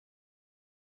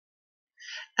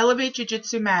Elevate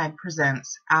Jiu-Jitsu Mag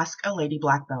presents Ask a Lady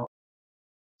Black Belt.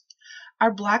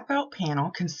 Our Black Belt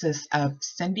panel consists of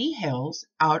Cindy Hales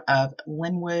out of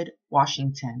Linwood,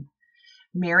 Washington,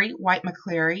 Mary White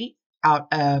McCleary out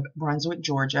of Brunswick,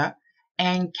 Georgia,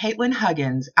 and Caitlin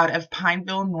Huggins out of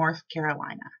Pineville, North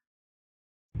Carolina.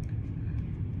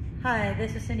 Hi,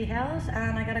 this is Cindy Hales,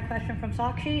 and I got a question from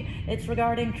Sakshi. It's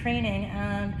regarding training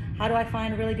and how do I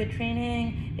find really good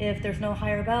training if there's no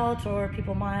higher belts or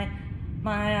people my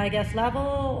I guess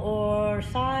level or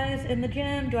size in the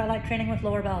gym. Do I like training with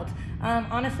lower belts?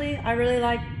 Honestly, I really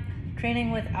like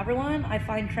training with everyone. I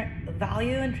find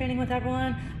value in training with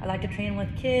everyone. I like to train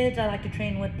with kids. I like to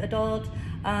train with adults.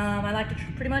 I like to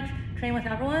pretty much train with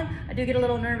everyone. I do get a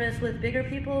little nervous with bigger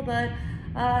people, but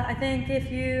I think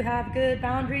if you have good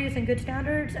boundaries and good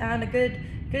standards and a good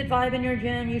vibe in your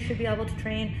gym, you should be able to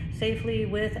train safely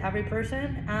with every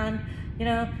person and, you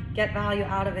know, get value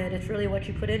out of it. It's really what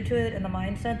you put into it and the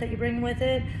mindset that you bring with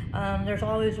it. There's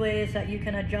always ways that you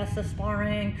can adjust the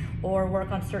sparring or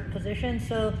work on certain positions.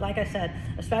 So like I said,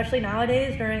 especially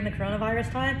nowadays during the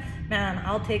coronavirus time, man,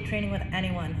 I'll take training with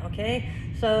anyone, okay?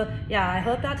 So yeah, I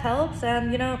hope that helps,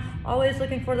 and you know, always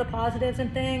looking for the positives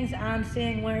in things and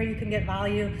seeing where you can get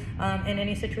value in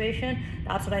any situation.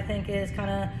 That's what I think is kind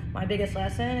of my biggest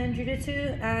lesson in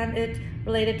jiu-jitsu, and it's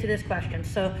related to this question.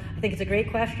 So I think it's a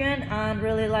great question, and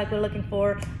really like we're looking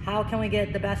for how can we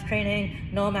get the best training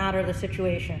no matter the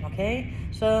situation, okay?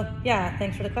 So yeah,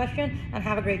 thanks for the question and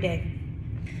have a great day.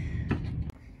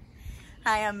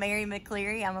 Hi, I'm Mary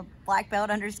McCleary. I'm a black belt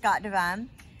under Scott Devine.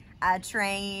 I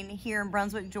train here in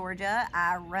Brunswick, Georgia.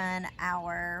 I run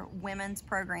our women's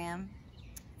program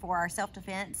for our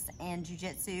self-defense and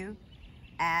jiu-jitsu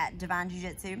at Divine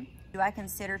Jiu-Jitsu. Do I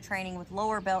consider training with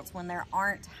lower belts when there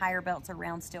aren't higher belts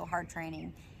around still hard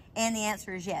training? And the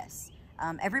answer is yes.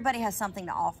 Everybody has something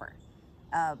to offer.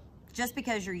 Just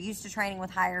because you're used to training with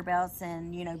higher belts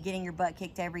and, you know, getting your butt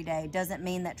kicked every day doesn't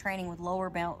mean that training with lower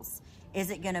belts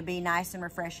isn't going to be nice and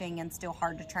refreshing and still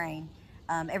hard to train.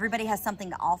 Everybody has something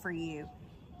to offer you,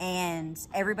 and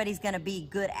everybody's going to be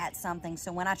good at something.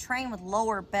 So when I train with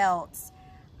lower belts,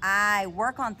 I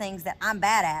work on things that I'm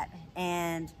bad at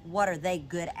and what are they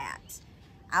good at.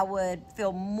 I would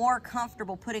feel more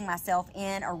comfortable putting myself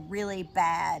in a really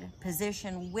bad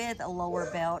position with a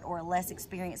lower belt or a less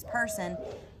experienced person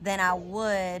than I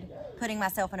would putting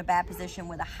myself in a bad position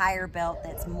with a higher belt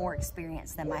that's more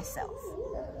experienced than myself.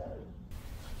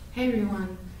 Hey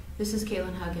everyone, this is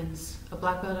Caitlin Huggins, a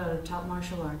black belt out of Top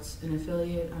Martial Arts, an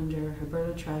affiliate under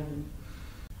Roberto Triven.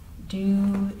 Do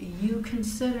you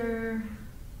consider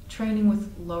training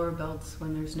with lower belts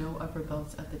when there's no upper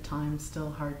belts at the time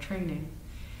still hard training?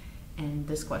 And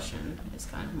this question is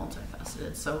kind of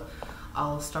multifaceted, so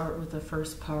I'll start with the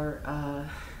first part.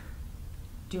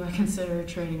 Do I consider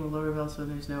training with lower belts when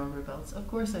there's no upper belts? Of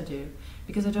course I do,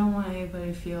 because I don't want anybody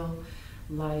to feel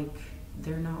like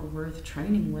they're not worth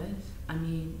training with. I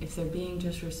mean, if they're being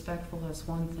disrespectful, that's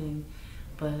one thing,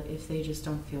 but if they just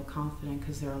don't feel confident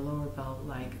because they're a lower belt,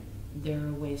 like, they're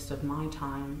a waste of my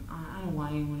time. I don't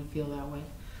want anyone to feel that way.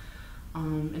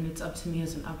 And it's up to me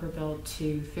as an upper belt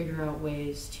to figure out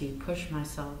ways to push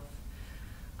myself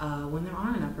when there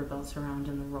aren't upper belts around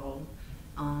in the role.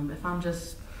 If I'm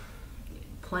just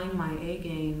playing my A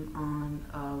game on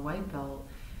a white belt,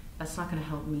 that's not going to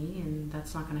help me and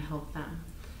that's not going to help them.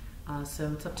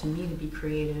 So it's up to me to be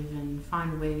creative and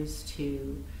find ways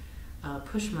to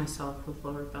push myself with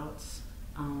lower belts.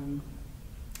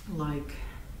 Like,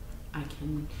 I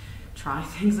can try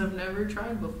things I've never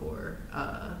tried before,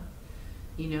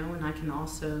 you know, and I can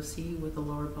also see what the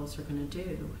lower belts are going to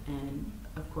do. And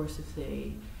of course, if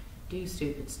they do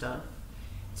stupid stuff,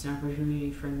 it's an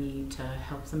opportunity for me to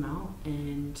help them out,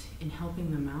 and in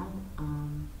helping them out,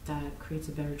 that creates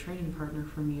a better training partner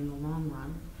for me in the long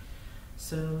run.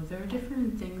 So there are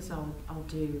different things I'll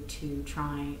do to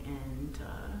try and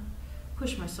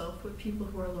push myself with people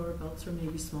who are lower belts or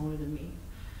maybe smaller than me,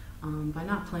 by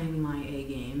not playing my A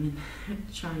game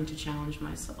and trying to challenge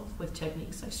myself with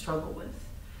techniques I struggle with.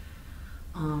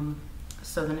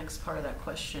 So the next part of that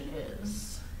question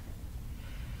is,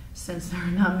 since there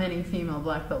are not many female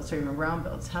black belts or even brown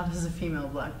belts, how does a female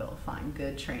black belt find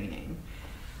good training?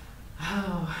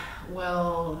 Oh,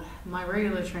 well, my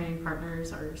regular training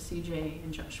partners are CJ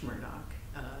and Josh Murdoch,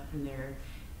 and they're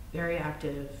very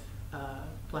active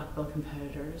black belt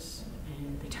competitors,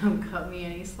 and they don't cut me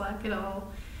any slack at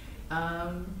all.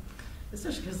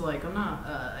 Especially because, like, I'm not,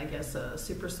 I guess, a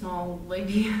super small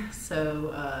lady,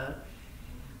 so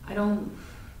I don't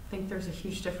think there's a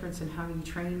huge difference in how you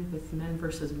train with men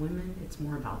versus women. It's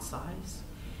more about size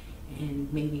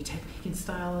and maybe technique and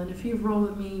style, and if you've rolled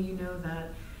with me, you know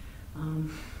that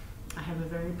I have a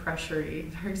very pressury,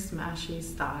 very smashy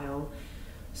style,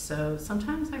 so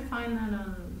sometimes I find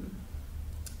that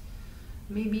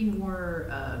maybe more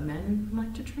men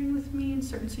like to train with me in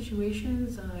certain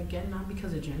situations. Again, not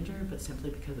because of gender, but simply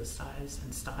because of size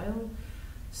and style.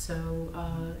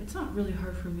 So it's not really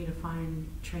hard for me to find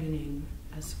training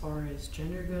as far as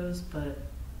gender goes, but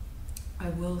I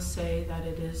will say that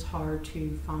it is hard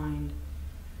to find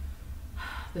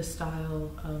the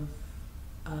style of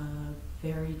a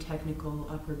very technical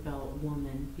upper belt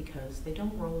woman because they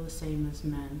don't roll the same as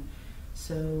men.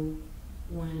 So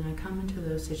when I come into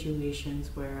those situations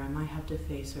where I might have to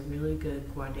face a really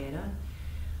good guadera,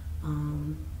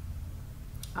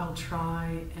 I'll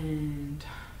try and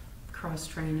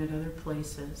cross-train at other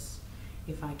places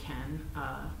if I can,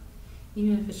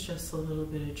 even if it's just a little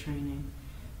bit of training,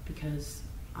 because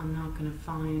I'm not going to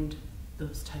find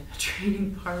those type of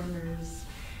training partners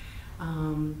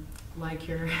like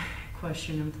your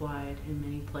question implied in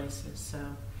many places. So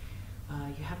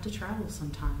you have to travel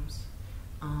sometimes,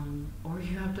 or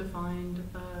you have to find,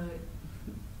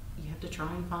 you have to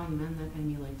try and find men that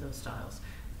emulate those styles.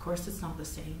 Of course, it's not the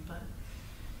same, but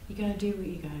you gotta do what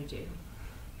you gotta do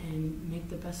and make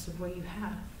the best of what you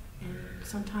have. And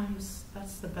sometimes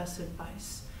that's the best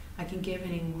advice I can give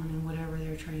anyone in whatever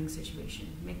their training situation.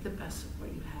 Make the best of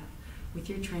what you have with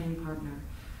your training partner,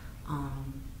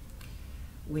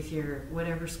 with your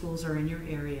whatever schools are in your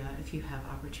area. If you have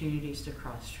opportunities to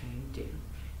cross-train, do.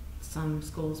 Some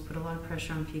schools put a lot of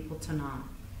pressure on people to not,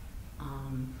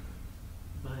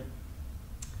 but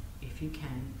if you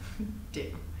can,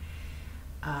 do.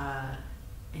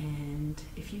 And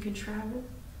if you can travel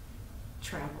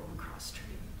and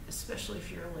cross-train, especially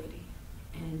if you're a lady.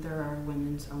 And there are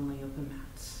women's only open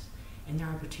mats, and there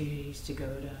are opportunities to go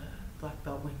to black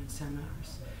belt women's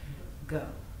seminars. Go.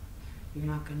 You're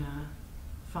not gonna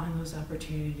find those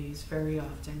opportunities very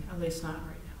often, at least not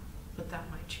right now, but that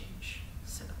might change.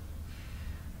 So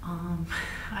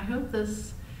I hope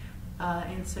this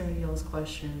answered y'all's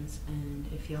questions, and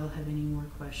if y'all have any more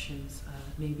questions,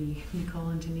 maybe Nicole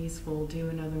and Denise will do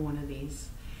another one of these.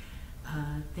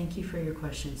 Thank you for your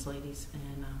questions, ladies,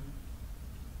 and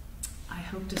I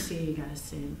hope to see you guys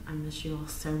soon. I miss you all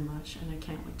so much, and I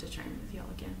can't wait to train with y'all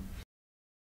again.